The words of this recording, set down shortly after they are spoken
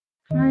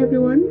Hi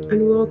everyone,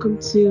 and welcome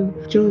to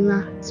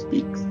Jola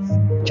Speaks.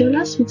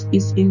 Jola Speaks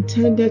is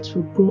intended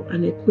to grow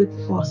and equip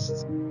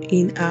us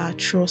in our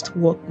trust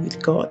walk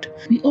with God.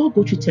 We all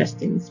go through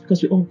testings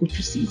because we all go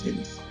through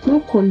seasons. No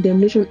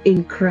condemnation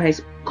in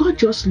Christ. God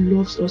just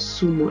loves us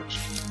so much.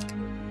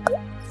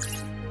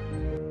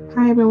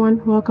 Hi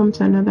everyone, welcome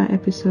to another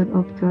episode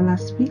of Jola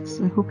Speaks.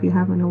 I hope you're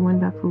having a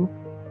wonderful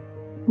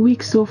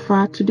week so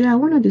far. Today I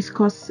want to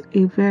discuss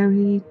a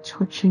very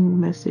touching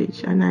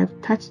message, and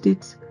I've touched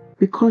it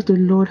because the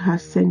Lord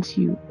has sent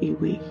you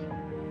away.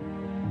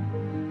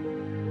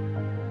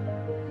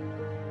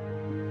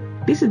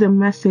 This is the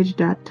message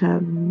that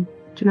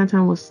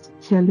Jonathan was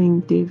telling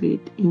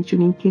David in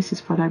case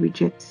his father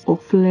rejects or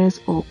flares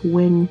up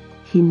when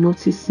he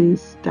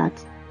notices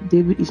that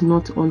David is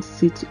not on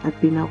seat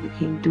at dinner with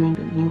him during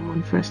the New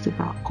Moon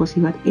Festival, because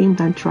he had aimed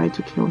and tried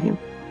to kill him.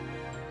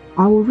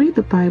 I will read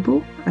the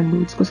Bible and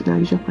we'll discuss it in our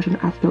usual fashion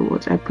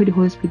afterwards. I pray the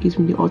Holy Spirit gives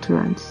me the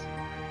utterance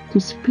to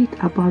speak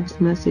about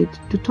this message,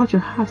 to touch the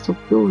hearts of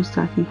those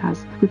that he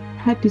has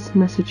prepared this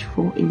message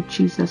for, in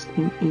Jesus'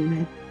 name,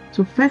 amen.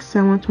 So 1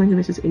 Samuel 20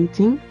 verses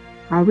 18,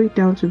 I'll read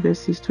down to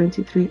verses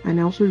 23, and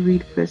I also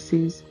read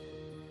verses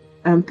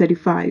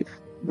 35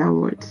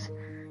 downwards.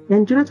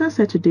 Then Jonathan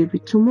said to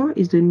David, "Tomorrow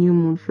is the new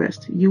moon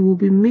first. You will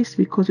be missed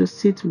because your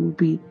seat will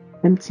be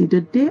empty.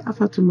 The day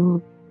after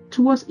tomorrow,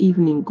 towards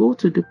evening, go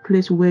to the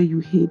place where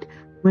you hid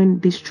when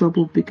this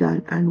trouble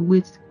began, and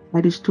wait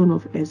by the stone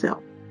of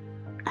Ezel.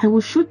 I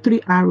will shoot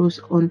 3 arrows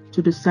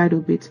onto the side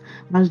of it,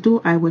 as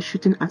though I were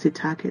shooting at a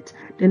target.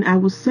 Then I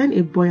will send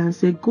a boy and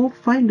say, 'Go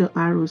find the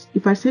arrows.'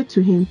 If I say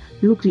to him,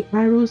 'Look, the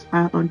arrows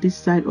are on this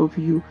side of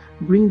you,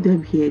 bring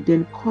them here,'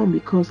 then come,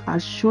 because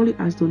as surely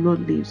as the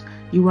Lord lives,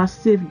 you are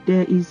safe,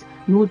 there is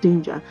no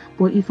danger.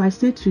 But if I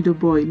say to the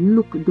boy,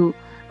 'Look, the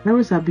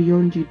arrows are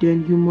beyond you,'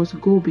 then you must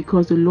go,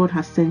 because the Lord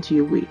has sent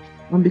you away.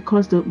 And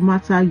because the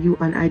matter you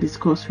and I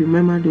discussed,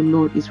 remember the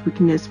Lord is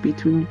witness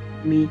between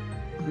me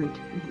and you."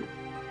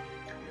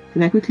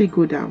 And I quickly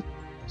go down.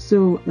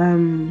 So,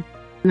 and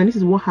this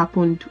is what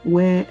happened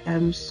where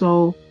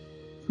Saul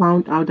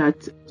found out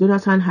that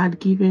Jonathan had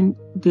given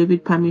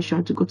David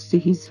permission to go to see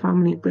his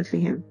family in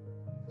Bethlehem.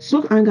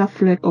 Saul's anger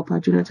flared up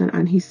at Jonathan,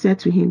 and he said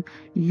to him,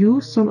 "You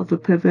son of a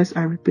perverse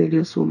and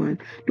rebellious woman,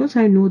 don't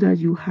I know that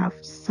you have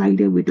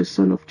sided with the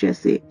son of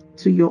Jesse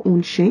to your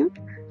own shame,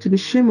 to the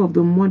shame of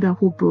the mother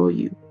who bore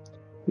you?"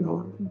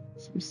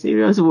 Some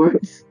serious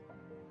words.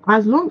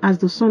 "As long as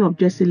the son of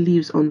Jesse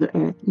lives on the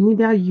earth,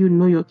 neither you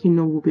nor your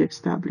kingdom will be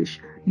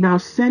established. Now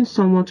send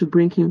someone to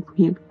bring him,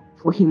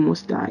 for he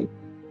must die."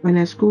 And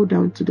I scroll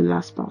down to the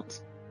last part.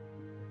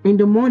 In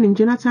the morning,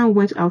 Jonathan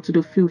went out to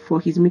the field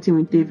for his meeting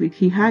with David.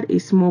 He had a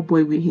small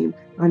boy with him,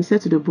 and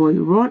said to the boy,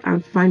 "Run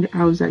and find the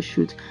arrows I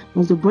shoot."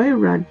 As the boy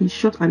ran, he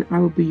shot an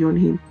arrow beyond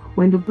him.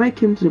 When the boy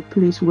came to the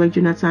place where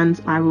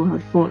Jonathan's arrow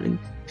had fallen,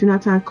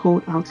 Jonathan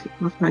called out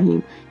after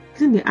him,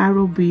 "Isn't the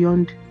arrow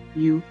beyond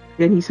you?"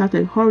 Then he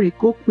shouted, "Hurry,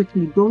 go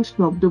quickly, don't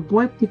stop." The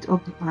boy picked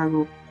up the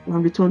arrow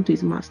and returned to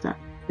his master.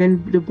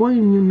 Then the boy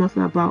knew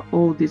nothing about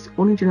all this,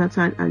 only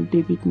Jonathan and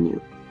David knew.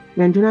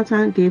 Then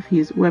Jonathan gave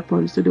his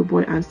weapons to the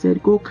boy and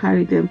said, "Go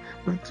carry them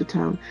back to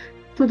town."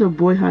 After the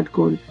boy had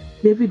gone,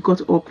 David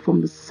got up from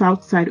the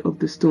south side of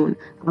the stone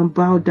and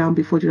bowed down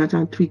before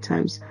Jonathan 3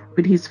 times,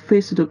 with his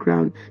face to the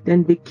ground.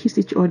 Then they kissed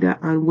each other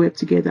and wept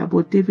together,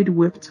 but David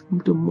wept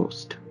the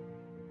most.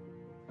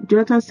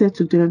 Jonathan said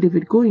to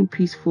David, "Go in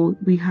peace, for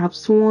we have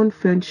sworn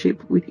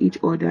friendship with each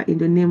other in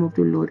the name of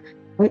the Lord,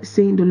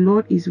 saying, 'The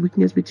Lord is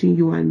witness between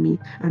you and me,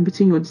 and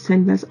between your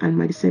descendants and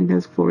my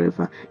descendants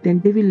forever.'" Then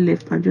David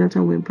left, and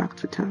Jonathan went back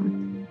to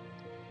town.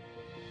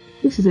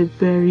 This is a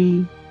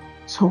very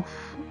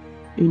tough,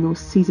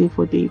 season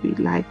for David.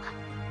 Like,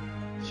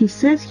 he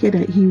says here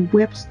that he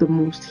wept the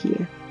most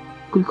here,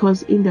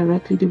 because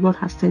indirectly the Lord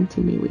has sent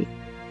him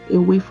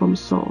away from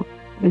Saul,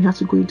 and had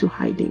to go into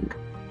hiding.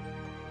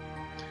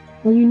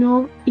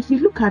 And if you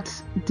look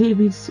at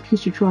David's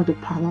history throughout the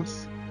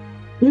palace,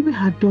 David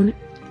had done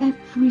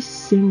every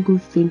single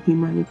thing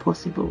humanly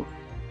possible.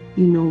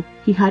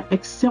 He had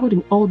excelled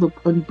in all the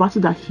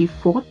battle that he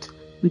fought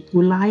with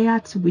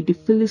Goliath, with the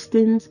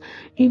Philistines.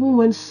 Even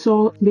when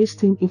Saul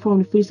placed him in front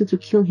of the Philistines to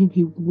kill him,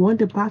 he won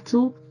the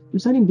battle.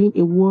 Besides him being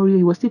a warrior,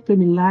 he was still playing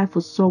the lyre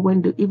for Saul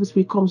when the evil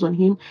spirit comes on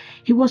him.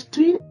 He was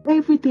doing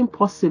everything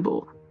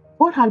possible.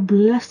 God had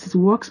blessed his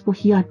works, but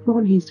he had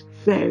done his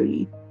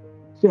very,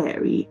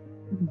 very,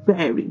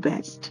 very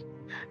best.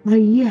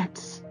 And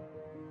yet,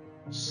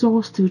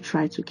 Saul still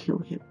tried to kill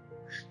him.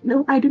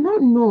 Now, I do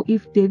not know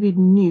if David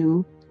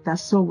knew that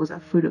Saul was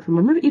afraid of him.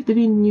 Or maybe if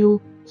David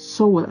knew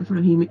Saul was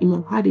afraid of him,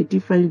 he had a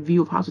different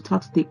view of how to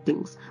take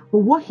things. But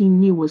what he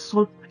knew was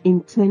Saul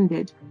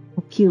intended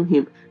to kill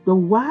him. The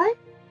why,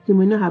 he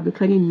may not have been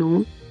clearly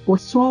known,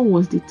 but Saul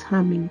was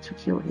determined to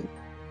kill him.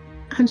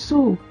 And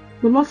so,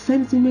 the Lord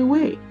sends him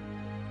away.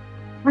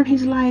 And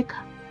he's like,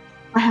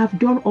 "I have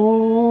done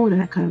all that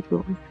I can have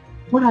done.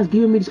 God has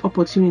given me this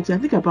opportunity." I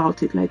think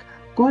about it, like,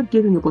 God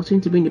gave him the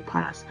opportunity to be in the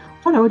palace.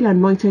 God already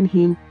anointed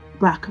him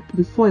back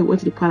before he went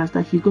to the palace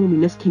that he's going to be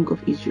the next king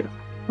of Israel.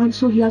 And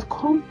so he has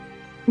come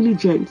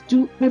diligent,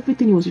 doing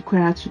everything he was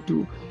required to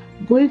do,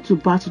 going to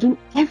battle, doing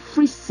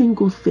every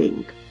single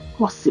thing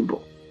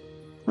possible.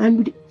 And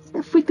with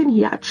everything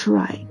he had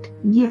tried,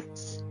 yet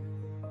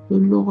the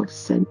Lord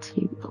sent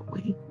him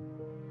away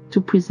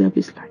to preserve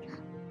his life.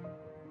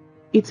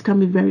 It can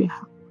be very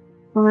hard.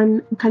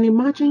 And you can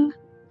imagine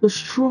the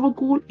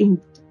struggle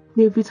in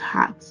David's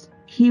heart.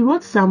 He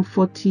wrote Psalm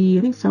 40,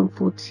 I think Psalm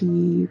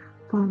 45,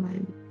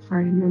 if I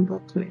remember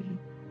clearly.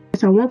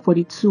 Psalm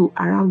 142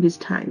 around this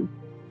time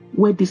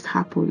where this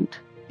happened,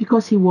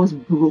 because he was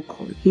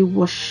broken, he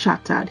was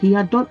shattered, he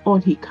had done all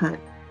he can,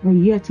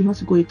 and yet he has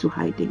to go into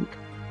hiding.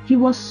 He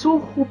was so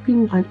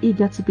hoping and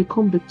eager to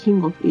become the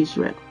king of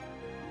Israel.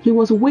 He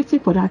was waiting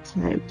for that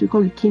time to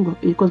become the king of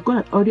Israel, because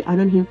God had already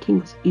anointed him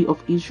king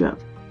of Israel.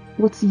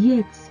 But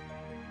yet,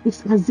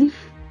 it's as if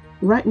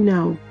right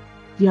now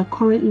they are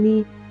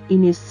currently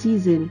in a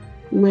season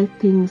where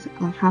things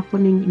are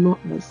happening not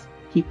as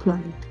he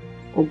planned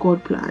or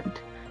God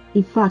planned.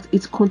 In fact,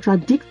 it's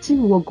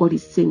contradicting what God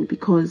is saying,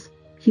 because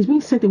he's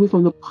being sent away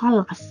from the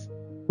palace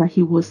that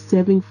he was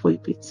serving for a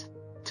bit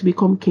to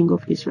become king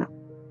of Israel.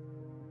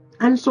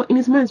 And so in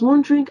his mind, he's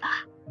wondering,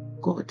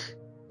 God,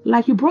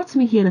 like you brought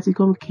me here to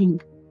become king,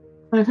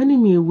 and you're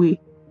sending me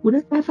away. Would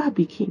I ever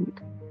be king?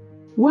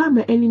 Why am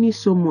I enemies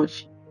so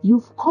much?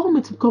 You've called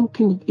me to become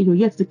king of Israel,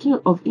 yet the king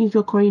of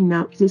Israel calling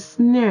now is a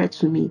snare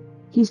to me.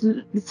 He's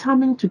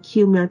determined to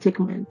kill me and take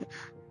my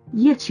life.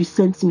 Yet you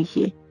sent me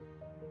here.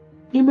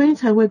 In many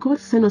times where God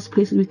sent us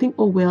places, we think,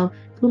 oh well,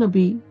 it's going to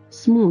be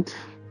smooth.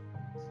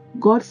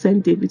 God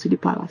sent David to the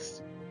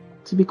palace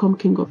to become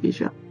king of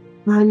Israel.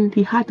 And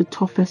he had the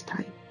toughest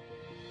time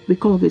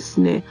because of his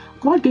snare.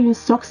 God gave him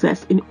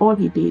success in all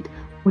he did,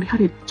 but he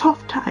had a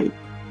tough time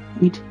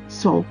with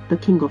Saul, the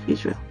king of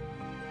Israel.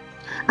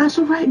 And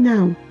so right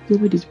now,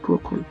 David is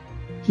broken.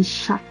 He's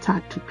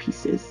shattered to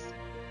pieces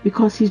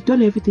because he's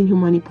done everything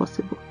humanly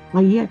possible.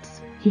 And yet,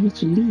 he needs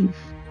to leave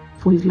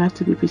for his life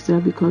to be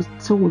preserved, because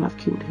Saul will have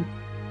killed him.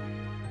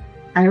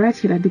 I write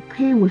here that the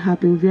pain will have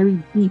been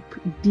very deep,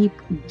 deep,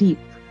 deep.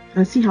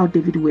 And see how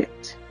David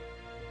wept.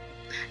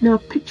 Now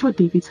picture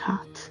David's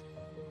heart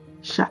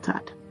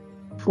shattered,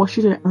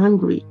 frustrated,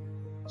 angry,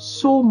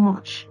 so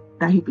much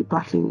that he'll be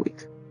battling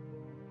with.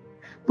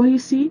 But you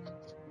see,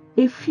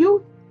 a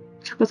few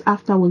chapters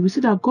afterwards, we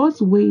see that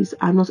God's ways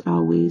are not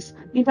our ways,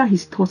 neither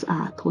his thoughts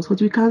are our thoughts.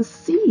 But we can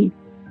see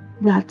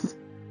that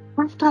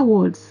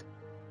afterwards,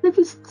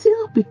 David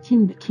still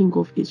became the king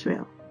of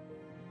Israel.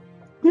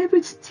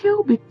 David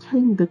still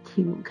became the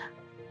king.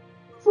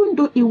 Even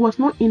though it was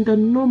not in the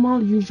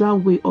normal, usual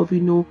way of,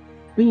 being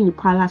in the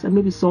palace and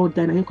maybe Saul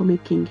died and he became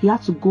king. He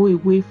had to go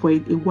away for a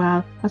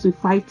while, had to be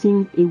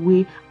fighting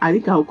away. I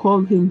think I'll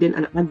call him then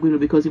an Agbero,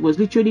 because it was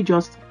literally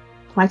just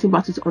fighting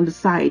battles on the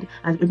side,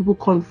 and people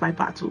call him fight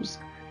battles.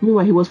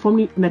 Meanwhile, he was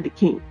formerly under the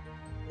king,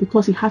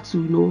 because he had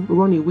to,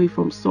 run away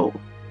from Saul.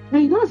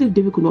 And it's not as if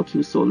David could not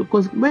kill Saul,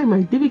 because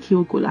David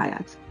killed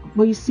Goliath.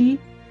 But you see,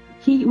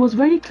 he was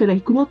very clear that he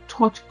could not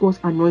touch God's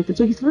anointed,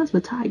 so his hands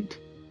were tied.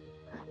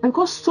 And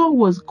because Saul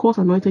was God's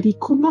anointed, he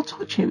could not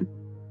touch him.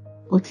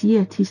 But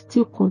yet, he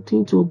still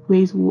continued to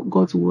obey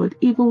God's word,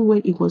 even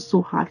when it was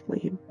so hard for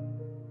him.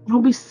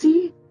 And we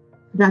see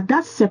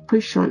that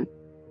separation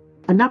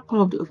and that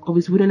part of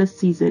his wilderness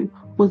season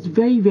was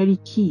very, very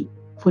key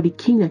for the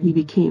king that he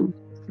became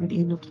at the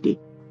end of the day.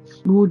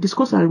 We will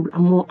discuss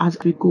more as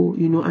we go,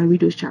 and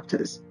read those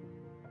chapters.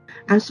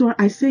 And so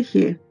I say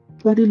here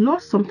that the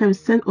Lord sometimes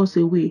sends us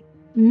away,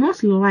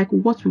 not like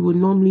what we would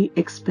normally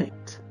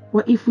expect.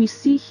 But if we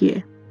see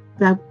here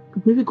that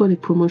David got a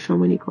promotion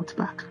when he got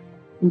back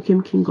and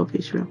became king of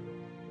Israel,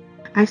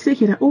 I say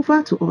here that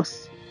over to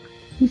us,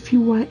 if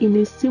you are in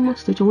a similar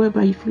situation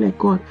whereby you feel like,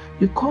 God,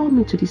 you called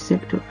me to this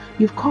sector,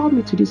 you've called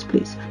me to this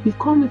place, you've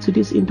called me to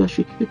this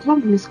industry, you've called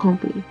me to this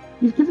company,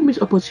 you've given me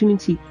this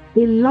opportunity,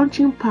 a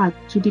launching pad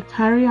to the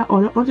career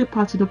or a launching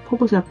pad to the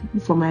purpose of people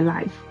for my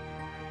life.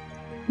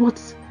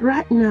 But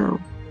right now,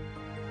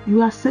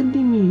 you are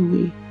sending me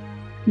away.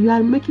 You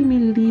are making me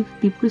leave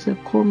the place you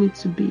called me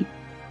to be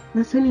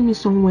and sending me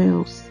somewhere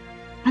else.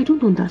 I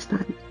don't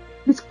understand.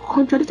 It's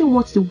contradicting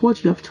what the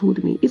word you have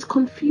told me. It's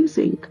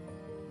confusing.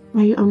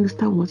 I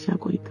understand what you are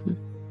going through.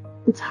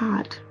 It's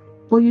hard.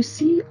 But you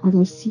see, as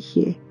I see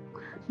here,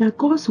 that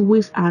God's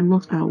ways are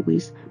not our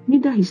ways,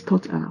 neither his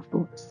thoughts are our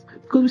thoughts.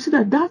 Because we see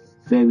that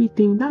very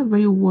thing, that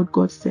very word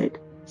God said,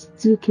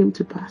 still came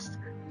to pass.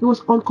 It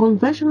was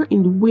unconventional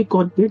in the way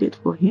God did it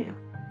for him,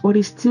 but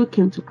it still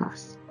came to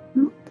pass.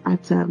 Look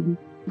at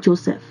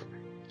Joseph.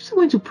 He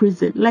went to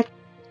prison. Like,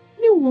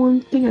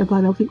 anyone thinking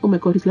about it, I think, oh my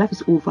God, his life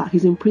is over.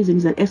 He's in prison.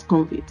 He's an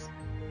ex-convict.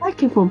 I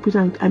came from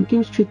prison and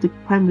came straight to the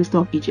Prime Minister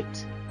of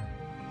Egypt.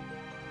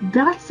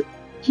 That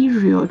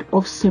period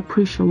of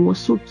separation was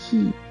so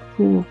key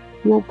for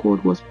what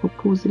God was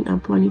proposing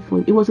and planning for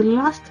him. It was the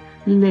last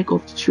leg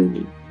of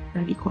training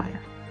that required.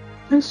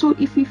 And so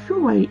if we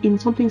feel we're in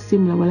something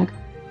similar, we're like,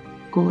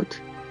 God,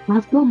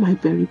 I've done my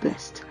very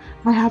best.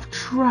 I have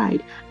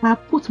tried. I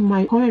have put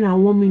my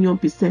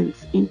 101,000,000%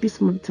 in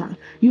this matter.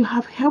 You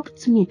have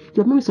helped me. You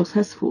have made me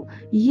successful.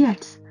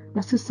 Yet,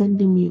 you're still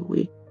sending me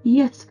away.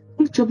 Yet,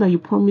 This job that you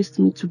promised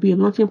me to be a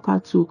launching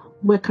pad to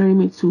where carrying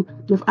me to,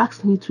 they've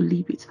asked me to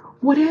leave it.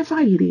 Whatever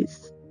it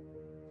is,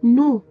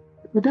 know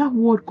that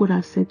word God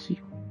has said to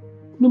you,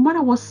 no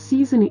matter what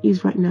season it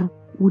is right now,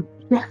 would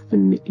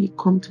definitely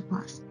come to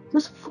pass.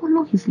 Just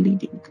follow his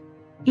leading.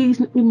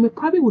 It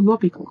probably will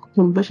not be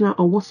conventional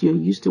or what you're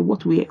used to,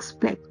 what we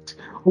expect,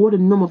 or what the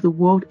norm of the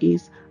world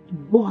is,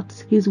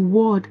 but his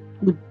word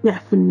will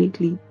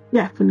definitely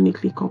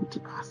come to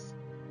pass.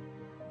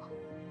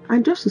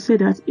 And just to say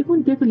that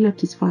even David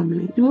left his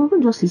family, it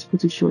wasn't just his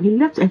position, he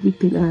left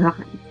everything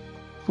around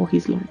for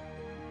his life.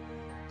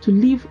 To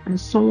live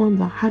as someone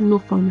that had no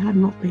family, had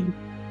nothing,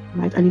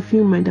 right? And a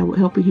few men that were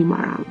helping him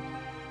around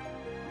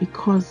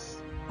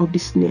because of the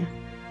snare.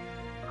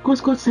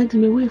 Because God sent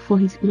him away for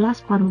his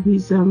last part of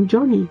his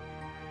journey.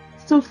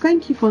 So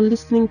thank you for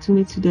listening to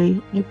me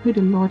today. I pray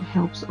the Lord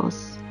helps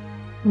us.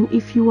 And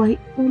if you are in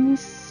any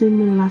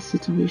similar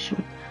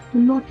situation, the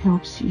Lord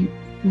helps you.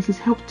 This has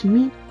helped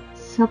me,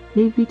 helped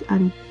David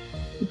and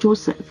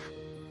Joseph.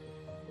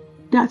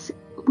 That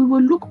we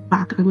will look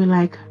back and we're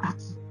like,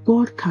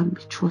 God can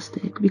be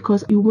trusted,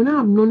 because you will not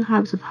have known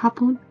how it have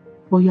happened,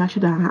 but you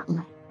should have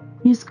happened.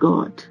 This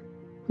God,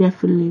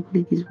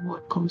 definitely his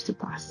word comes to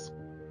pass.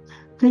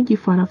 Thank you,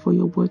 Father, for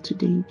your word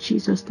today. In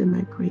Jesus' name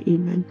I pray,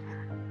 amen.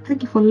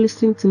 Thank you for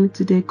listening to me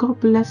today. God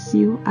bless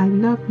you. I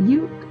love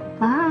you.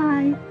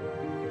 Bye.